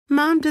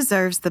Mom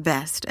deserves the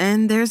best,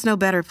 and there's no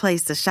better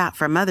place to shop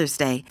for Mother's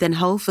Day than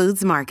Whole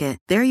Foods Market.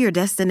 They're your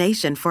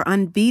destination for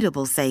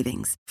unbeatable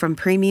savings, from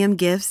premium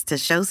gifts to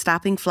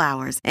show-stopping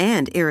flowers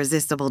and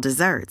irresistible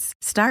desserts.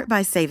 Start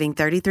by saving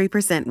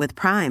 33% with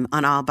Prime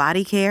on all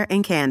body care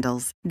and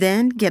candles.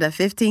 Then get a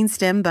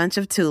 15-stem bunch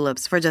of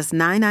tulips for just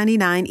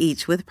 $9.99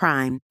 each with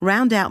Prime.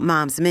 Round out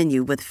Mom's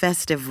menu with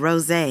festive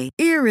rosé,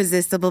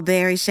 irresistible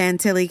berry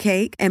chantilly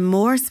cake, and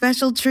more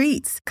special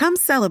treats. Come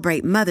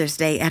celebrate Mother's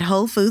Day at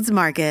Whole Foods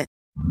Market.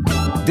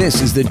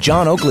 This is the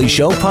John Oakley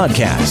Show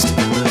podcast.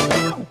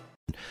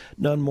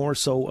 None more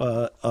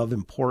so of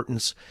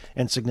importance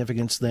and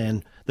significance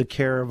than the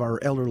care of our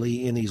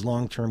elderly in these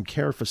long-term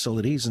care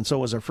facilities. And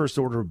so as our first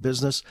order of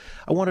business,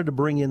 I wanted to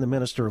bring in the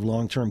Minister of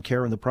Long-Term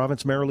Care in the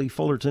province, Merri Lee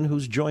Fullerton,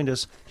 who's joined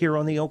us here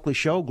on the Oakley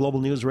Show,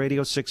 Global News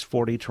Radio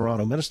 640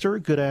 Toronto. Minister,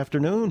 good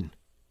afternoon.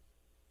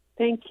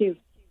 Thank you.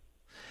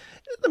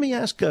 Let me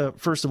ask,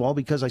 first of all,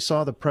 because I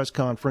saw the press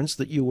conference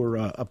that you were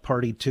a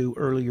party to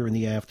earlier in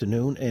the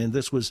afternoon, and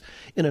this was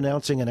in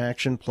announcing an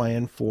action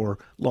plan for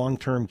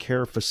long-term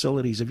care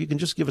facilities. If you can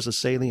just give us a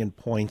salient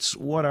points,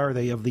 what are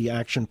they of the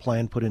action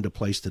plan put into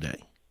place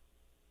today?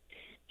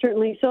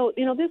 Certainly. So,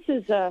 this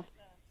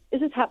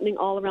is happening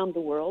all around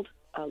the world.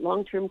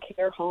 Long-term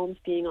care homes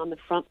being on the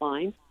front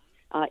line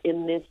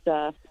in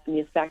the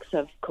effects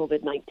of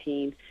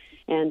COVID-19.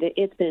 And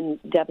it's been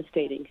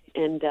devastating,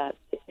 and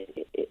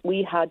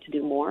we had to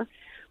do more.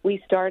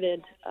 We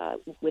started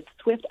with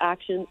swift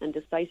action and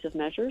decisive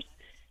measures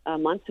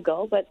months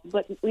ago, but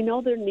we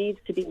know there needs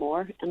to be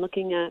more. And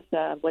looking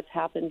at what's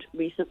happened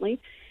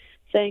recently,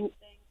 saying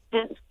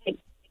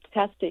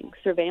testing,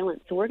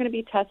 surveillance. So we're going to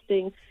be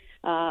testing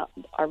our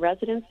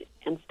residents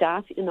and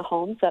staff in the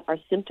homes that are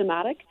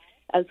symptomatic,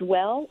 as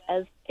well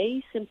as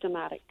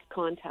asymptomatic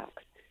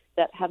contacts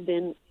that have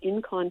been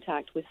in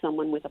contact with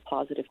someone with a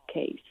positive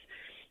case.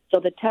 So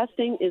the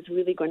testing is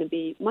really going to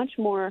be much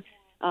more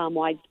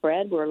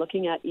widespread. We're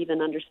looking at even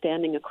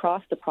understanding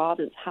across the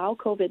province how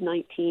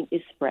COVID-19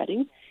 is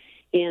spreading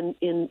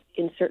in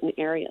certain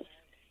areas.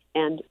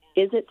 And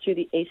is it through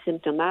the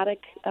asymptomatic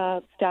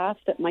staff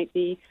that might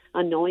be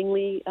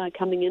unknowingly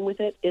coming in with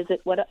it? Is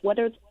it what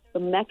are the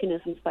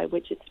mechanisms by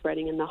which it's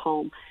spreading in the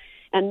home?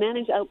 And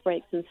manage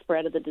outbreaks and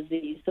spread of the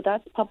disease. So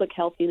that's Public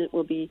Health Unit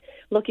will be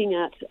looking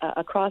at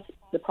across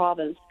the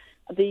province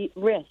the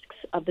risks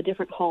of the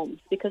different homes,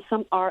 because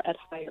some are at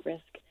higher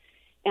risk,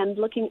 and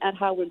looking at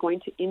how we're going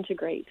to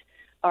integrate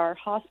our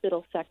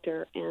hospital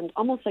sector and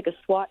almost like a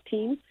SWAT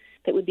team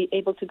that would be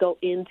able to go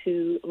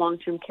into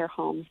long-term care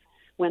homes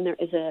when there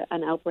is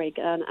an outbreak.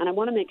 And I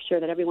want to make sure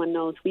that everyone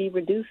knows we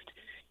reduced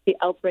the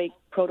outbreak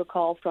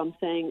protocol from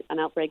saying an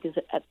outbreak is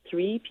at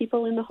 3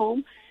 people in the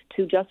home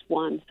to just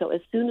 1. So as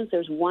soon as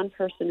there's 1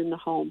 person in the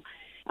home,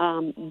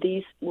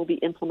 these will be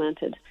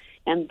implemented.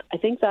 And I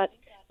think that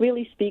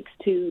really speaks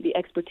to the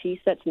expertise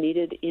that's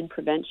needed in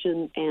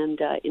prevention and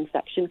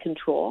infection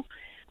control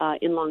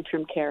in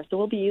long-term care. So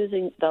we'll be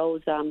using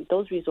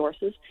those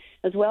resources,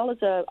 as well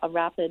as a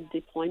rapid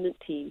deployment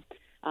team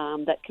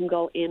that can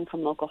go in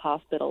from local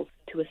hospitals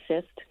to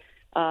assist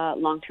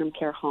long-term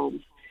care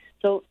homes.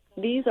 So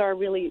these are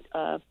really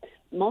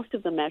most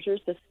of the measures.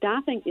 The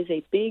staffing is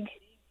a big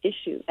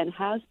issue and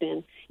has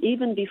been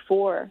even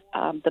before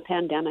the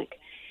pandemic.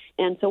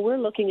 And so we're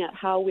looking at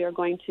how we are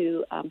going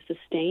to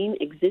sustain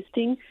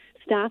existing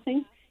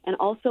staffing and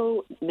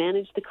also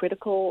manage the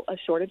critical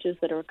shortages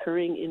that are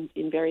occurring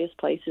in various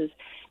places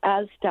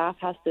as staff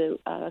has to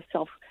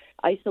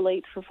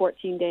self-isolate for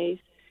 14 days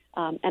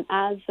and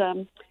as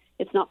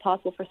it's not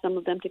possible for some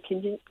of them to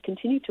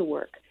continue to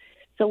work.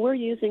 So we're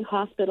using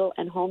hospital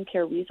and home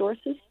care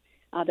resources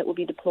that will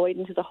be deployed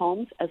into the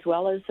homes, as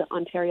well as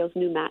Ontario's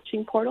new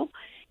matching portal.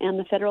 And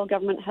the federal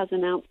government has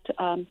announced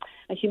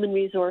a human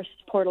resource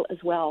portal as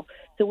well.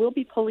 So we'll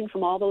be pulling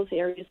from all those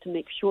areas to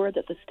make sure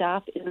that the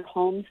staff in their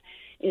homes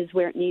is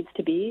where it needs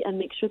to be, and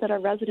make sure that our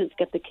residents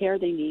get the care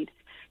they need.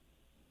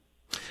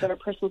 That our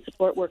personal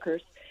support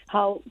workers,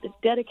 how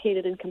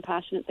dedicated and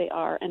compassionate they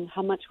are, and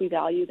how much we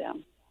value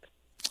them.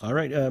 All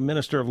right,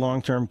 Minister of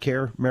Long-Term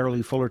Care, Merri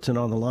Lee Fullerton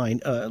on the line.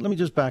 Let me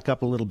just back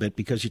up a little bit,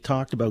 because you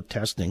talked about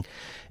testing,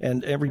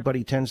 and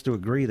everybody tends to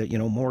agree that,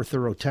 more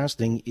thorough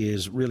testing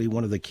is really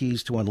one of the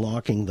keys to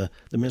unlocking the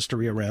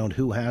mystery around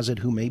who has it,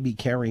 who may be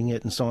carrying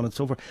it, and so on and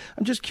so forth.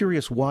 I'm just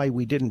curious why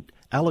we didn't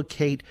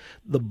allocate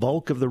the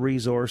bulk of the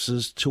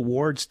resources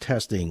towards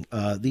testing.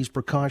 These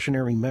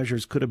precautionary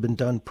measures could have been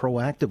done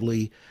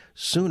proactively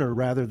sooner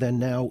rather than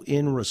now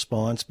in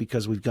response,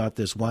 because we've got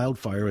this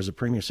wildfire, as the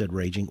Premier said,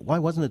 raging. Why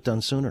wasn't it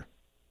done sooner?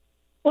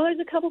 Well, there's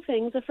a couple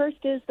things. The first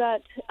is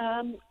that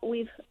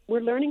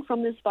we're learning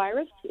from this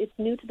virus. It's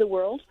new to the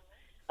world,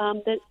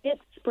 that it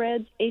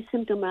spreads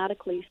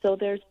asymptomatically. So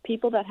there's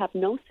people that have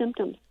no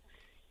symptoms.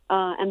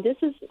 And this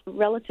is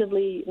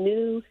relatively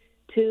new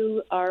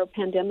to our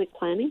pandemic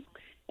planning.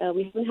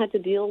 We haven't had to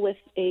deal with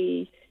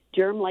a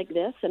germ like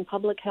this, and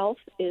public health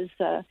is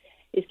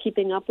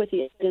keeping up with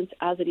the evidence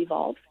as it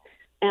evolves.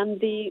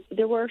 And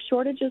there were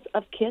shortages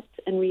of kits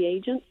and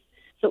reagents,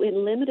 so it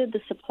limited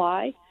the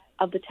supply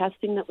of the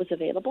testing that was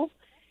available.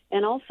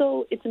 And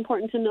also, it's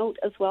important to note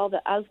as well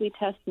that as we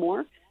test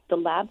more, the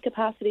lab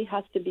capacity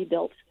has to be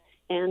built.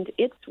 And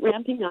it's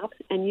ramping up,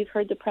 and you've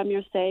heard the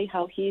Premier say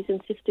how he's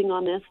insisting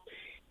on this.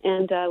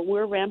 And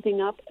we're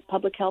ramping up.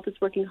 Public Health is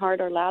working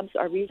hard. Our labs,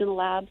 our regional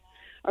labs,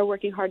 are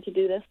working hard to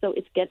do this. So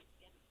it's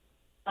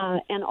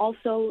and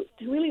also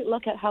to really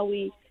look at how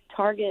we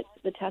target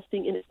the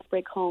testing in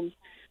outbreak homes.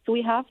 So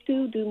we have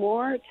to do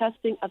more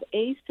testing of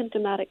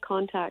asymptomatic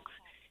contacts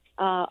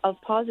of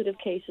positive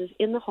cases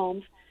in the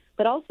homes,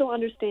 but also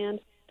understand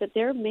that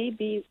there may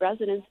be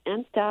residents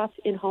and staff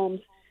in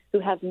homes who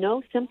have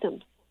no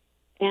symptoms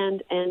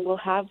and will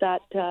have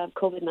that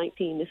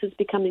COVID-19. This is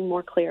becoming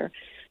more clear.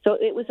 So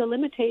it was a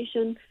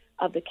limitation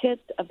of the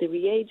kits, of the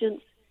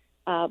reagents,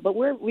 but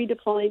we're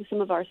redeploying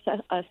some of our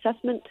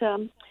assessment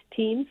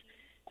teams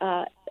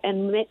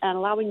and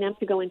allowing them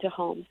to go into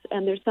homes.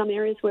 And there's some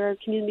areas where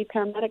community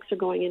paramedics are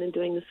going in and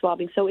doing the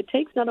swabbing. So it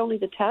takes not only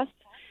the tests,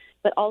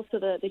 but also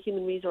the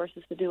human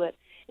resources to do it.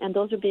 And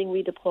those are being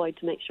redeployed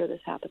to make sure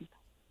this happens.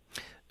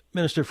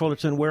 Minister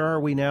Fullerton, where are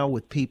we now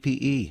with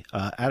PPE?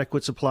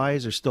 Adequate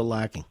supplies are still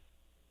lacking.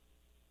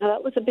 Now,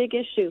 that was a big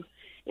issue,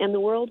 and the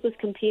world was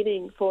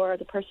competing for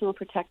the personal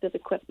protective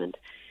equipment.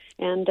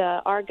 And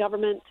our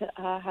government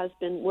has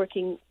been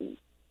working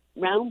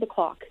round the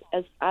clock,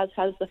 as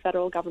has the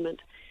federal government,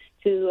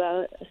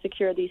 to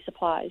secure these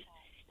supplies.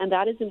 And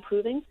that is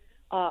improving.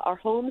 Our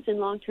homes in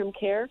long-term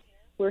care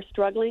were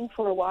struggling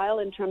for a while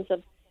in terms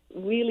of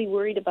really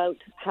worried about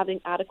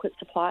having adequate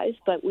supplies,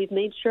 but we've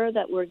made sure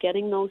that we're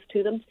getting those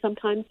to them.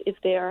 Sometimes if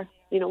they are,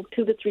 2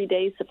 to 3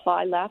 days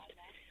supply left,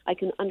 I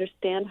can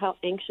understand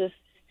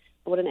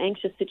what an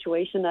anxious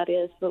situation that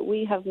is, but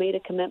we have made a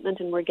commitment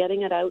and we're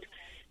getting it out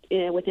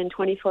within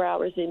 24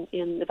 hours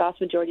in the vast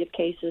majority of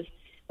cases.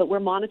 But we're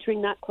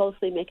monitoring that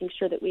closely, making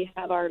sure that we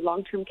have our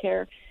long-term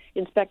care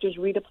inspectors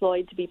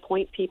redeployed to be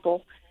point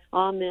people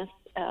on this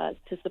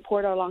to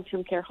support our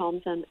long-term care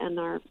homes and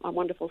our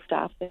wonderful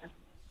staff there.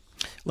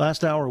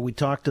 Last hour, we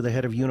talked to the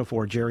head of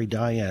Unifor, Jerry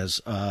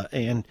Diaz,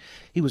 and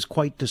he was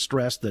quite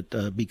distressed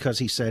that because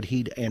he said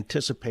he'd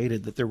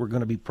anticipated that there were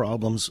going to be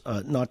problems,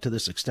 not to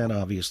this extent,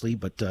 obviously,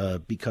 but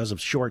because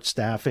of short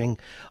staffing,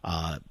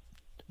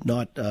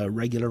 not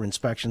regular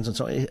inspections. And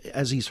so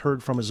as he's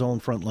heard from his own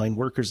frontline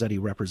workers that he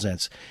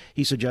represents,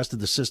 he suggested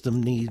the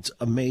system needs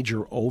a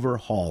major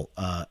overhaul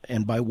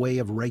and by way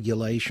of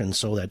regulation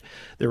so that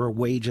there are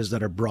wages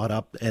that are brought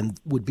up and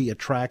would be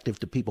attractive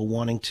to people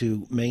wanting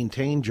to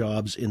maintain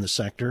jobs in the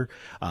sector.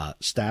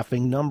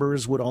 Staffing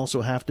numbers would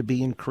also have to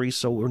be increased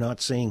so we're not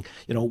seeing,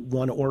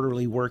 one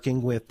orderly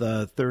working with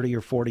 30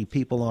 or 40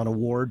 people on a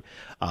ward.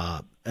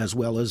 As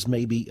well as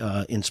maybe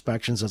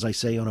inspections, as I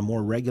say, on a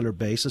more regular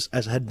basis,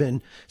 as had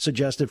been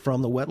suggested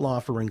from the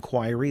Wettlaufer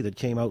inquiry that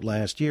came out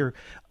last year.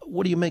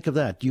 What do you make of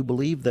that? Do you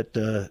believe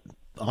that,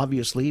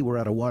 obviously, we're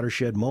at a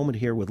watershed moment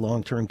here with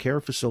long-term care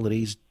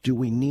facilities? Do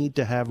we need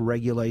to have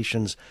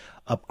regulations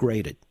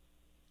upgraded?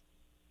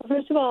 Well,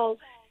 first of all,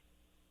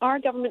 our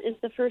government is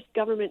the first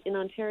government in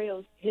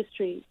Ontario's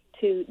history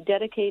to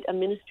dedicate a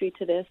ministry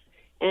to this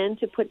and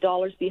to put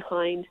dollars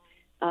behind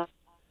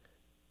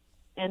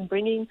and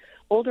bringing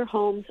older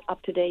homes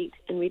up to date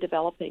and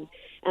redeveloping.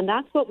 And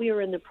that's what we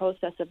are in the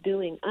process of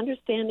doing,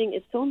 understanding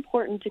it's so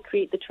important to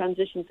create the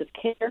transitions of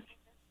care.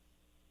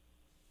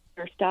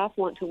 Our staff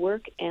want to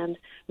work and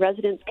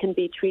residents can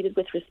be treated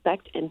with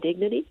respect and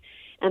dignity.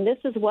 And this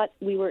is what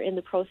we were in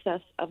the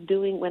process of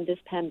doing when this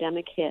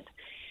pandemic hit.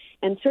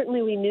 And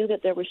certainly we knew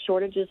that there were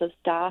shortages of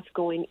staff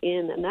going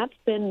in, and that's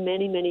been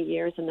many, many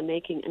years in the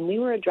making. And we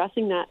were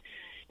addressing that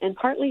and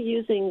partly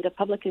using the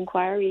public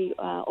inquiry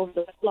over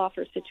the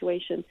Wettlaufer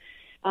situation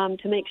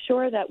to make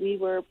sure that we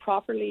were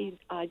properly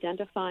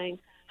identifying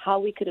how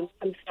we could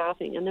improve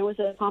staffing. And there was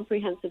a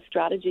comprehensive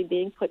strategy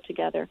being put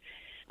together,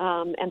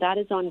 and that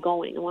is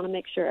ongoing. I want to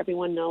make sure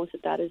everyone knows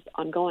that is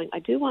ongoing. I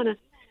do want to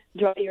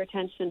draw your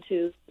attention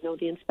to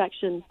the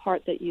inspection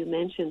part that you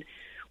mentioned.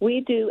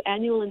 We do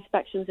annual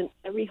inspections in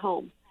every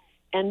home,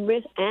 and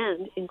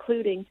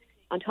including,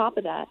 on top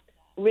of that,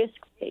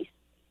 risk-based.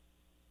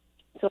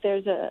 So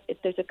if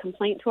there's a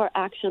complaint to our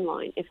action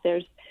line, if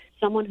there's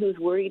someone who's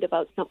worried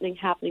about something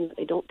happening that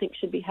they don't think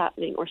should be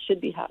happening or should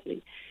be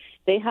happening,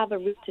 they have a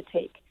route to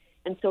take.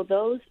 And so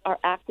those are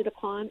acted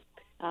upon,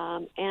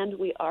 and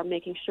we are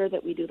making sure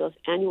that we do those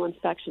annual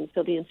inspections.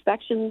 So the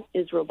inspection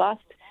is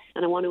robust,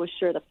 and I want to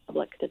assure the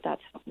public that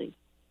that's happening.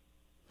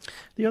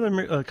 The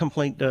other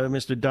complaint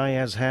Mr.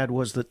 Diaz had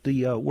was that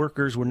the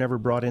workers were never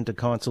brought into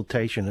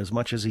consultation as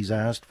much as he's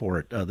asked for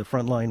it, the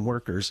frontline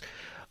workers,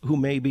 who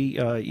may be,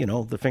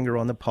 the finger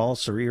on the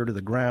pulse or ear to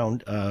the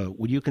ground.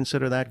 Would you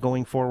consider that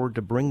going forward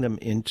to bring them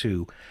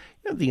into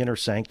the inner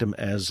sanctum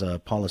as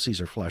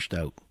policies are fleshed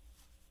out?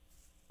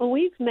 Well,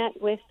 we've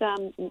met with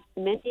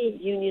many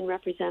union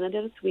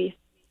representatives. We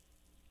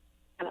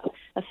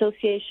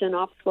Association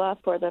OPSWA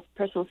for the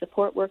personal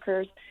support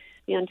workers,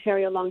 the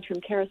Ontario Long-Term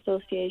Care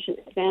Association,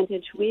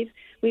 Advantage. We've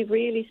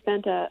really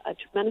spent a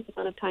tremendous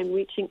amount of time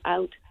reaching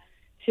out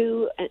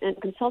to and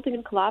consulting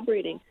and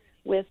collaborating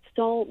with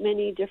so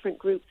many different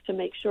groups to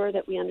make sure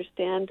that we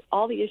understand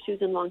all the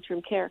issues in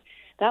long-term care.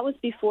 That was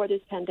before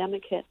this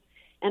pandemic hit.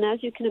 And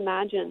as you can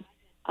imagine,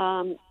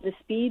 the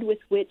speed with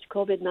which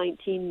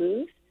COVID-19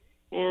 moves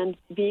and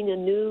being a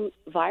new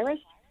virus,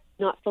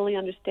 not fully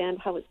understand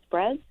how it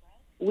spreads,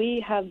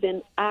 we have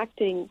been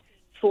acting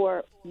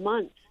for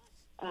months,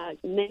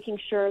 making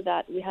sure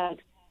that we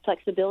had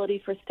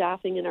flexibility for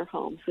staffing in our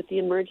homes with the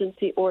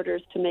emergency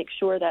orders to make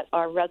sure that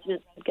our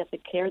residents could get the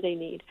care they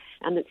need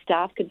and that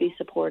staff could be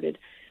supported,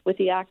 with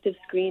the active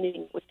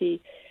screening, with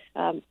the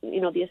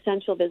the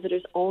essential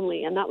visitors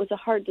only, and that was a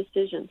hard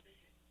decision.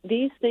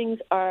 These things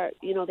are,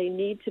 they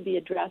need to be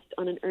addressed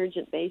on an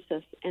urgent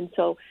basis, and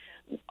so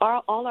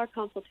all our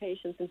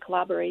consultations and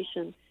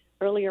collaboration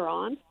earlier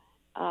on,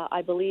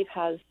 I believe,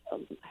 has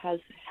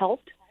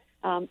helped.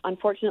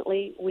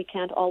 Unfortunately, we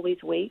can't always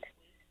wait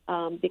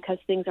because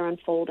things are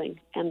unfolding,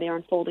 and they are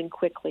unfolding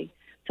quickly.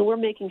 So we're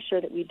making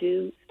sure that we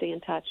do stay in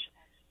touch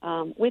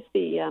with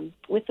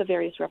the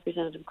various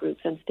representative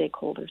groups and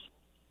stakeholders.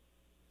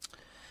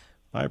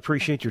 I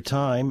appreciate your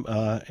time,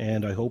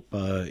 and I hope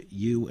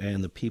you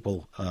and the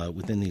people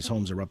within these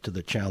homes are up to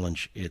the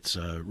challenge. It's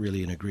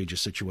really an egregious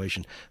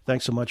situation.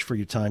 Thanks so much for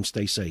your time.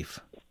 Stay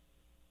safe.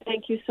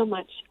 Thank you so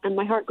much. And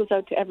my heart goes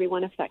out to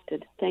everyone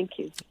affected. Thank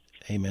you.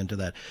 Amen to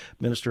that.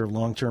 Minister of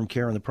Long-Term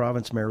Care in the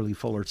province, Merri Lee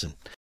Fullerton.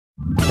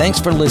 Thanks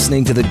for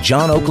listening to the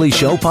John Oakley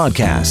Show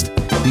podcast.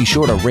 Be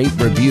sure to rate,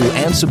 review,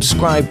 and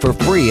subscribe for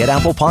free at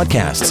Apple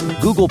Podcasts,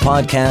 Google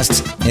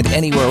Podcasts, and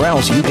anywhere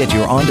else you get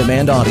your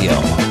on-demand audio.